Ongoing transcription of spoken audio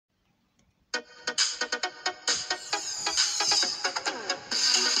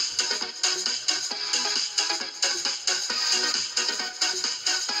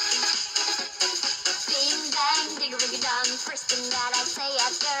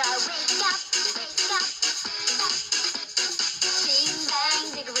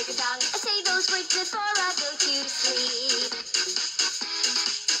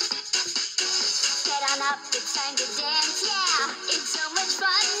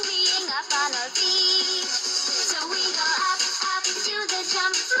on our feet. So we go up, up, do the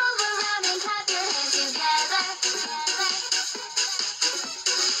jump, roll around and clap your hands together.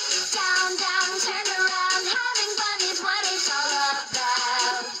 Down, down, turn around, having fun is what it's all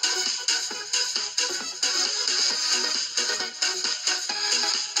about.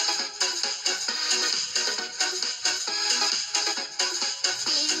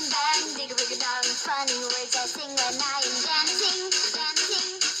 Bing, bang, digga-rigga-dong, funny words I sing when I am dancing, dancing.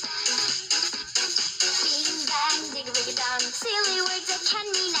 Bing, bang, digga-rigga-dong, silly words that can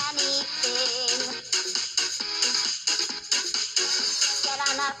mean anything. Get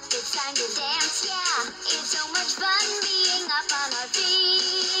on up, it's time to dance, yeah. It's so much fun being up on our feet.